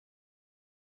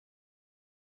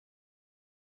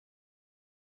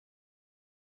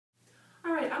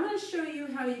I'm going to show you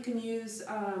how you can use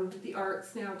the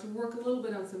arcs now to work a little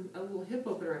bit on a little hip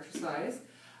opener exercise.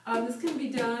 This can be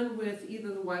done with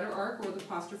either the wider arc or the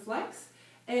posture flex.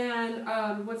 And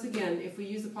once again, if we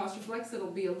use the posture flex,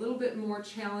 it'll be a little bit more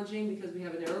challenging because we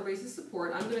have a narrow base of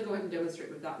support. I'm going to go ahead and demonstrate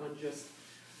with that one just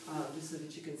so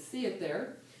that you can see it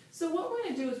there. So what we're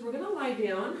going to do is we're going to lie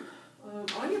down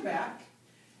on your back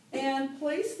and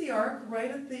place the arc right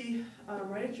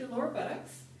at your lower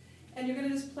buttocks. And you're going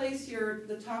to just place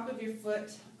the top of your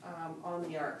foot on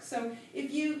the arc. So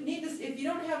if you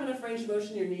don't have enough range of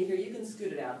motion in your knee here, you can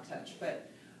scoot it out a touch.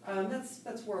 But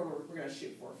that's where we're going to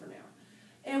shoot for now.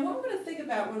 And what we're going to think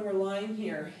about when we're lying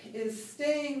here is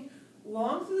staying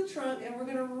long through the trunk, and we're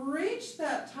going to reach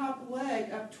that top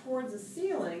leg up towards the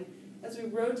ceiling as we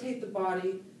rotate the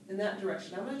body in that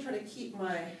direction. I'm going to try to keep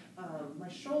my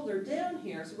shoulder down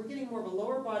here, so we're getting more of a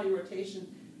lower body rotation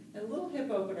and a little hip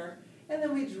opener, and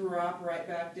then we drop right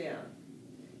back down.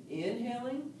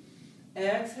 Inhaling,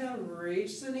 exhale,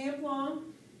 reach the knee up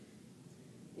long,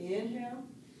 inhale,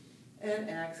 and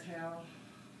exhale,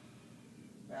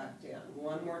 back down.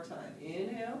 One more time.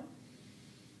 Inhale,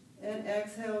 and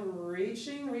exhale,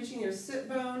 reaching your sit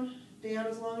bone down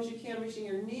as long as you can, reaching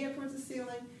your knee up towards the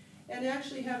ceiling, and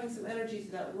actually having some energy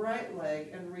to that right leg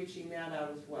and reaching that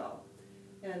out as well.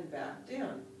 And back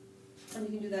down. And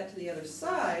you can do that to the other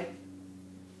side.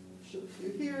 Show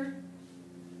you here.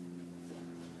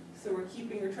 So we're trying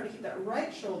to keep that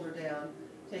right shoulder down,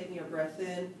 taking a breath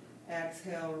in,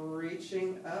 exhale,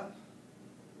 reaching up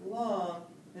long,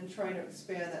 and trying to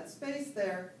expand that space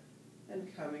there,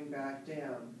 and coming back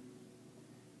down.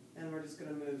 And we're just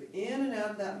going to move in and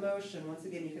out of that motion. Once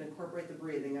again, you can incorporate the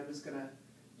breathing. I'm just going to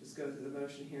go through the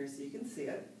motion here so you can see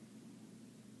it.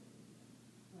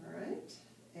 All right.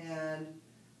 And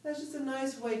that's just a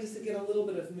nice way just to get a little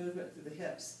bit of movement through the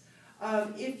hips.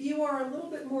 If you are a little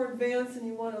bit more advanced and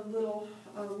you want a little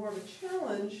more of a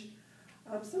challenge,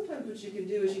 sometimes what you can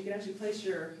do is you can actually place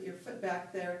your foot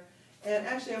back there. And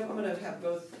actually, I'm going to have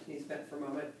both knees bent for a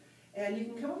moment. And you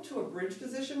can come up to a bridge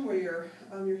position where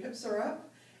your hips are up.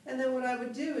 And then what I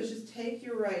would do is just take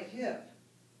your right hip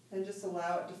and just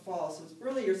allow it to fall. So it's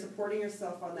really you're supporting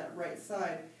yourself on that right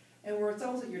side. And where it's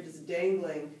almost like you're just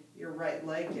dangling your right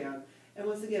leg down. And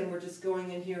once again, we're just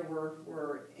going in here,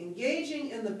 we're engaging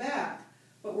in the back,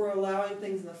 but we're allowing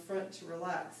things in the front to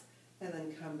relax and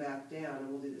then come back down. And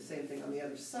we'll do the same thing on the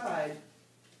other side.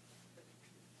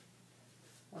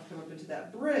 I'll come up into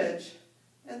that bridge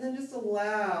and then just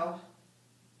allow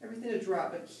everything to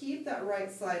drop, but keep that right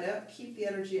side up, keep the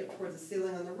energy up towards the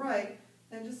ceiling on the right,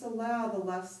 and just allow the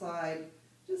left side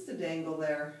just to dangle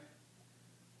there.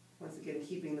 Once again,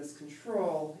 keeping this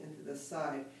control into this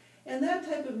side. And that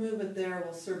type of movement there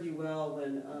will serve you well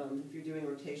when if you're doing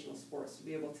rotational sports, to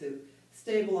be able to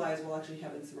stabilize while actually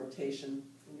having some rotation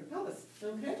in your pelvis.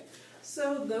 Okay?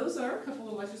 So those are a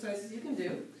couple of exercises you can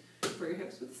do for your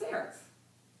hips with Sae Arcs.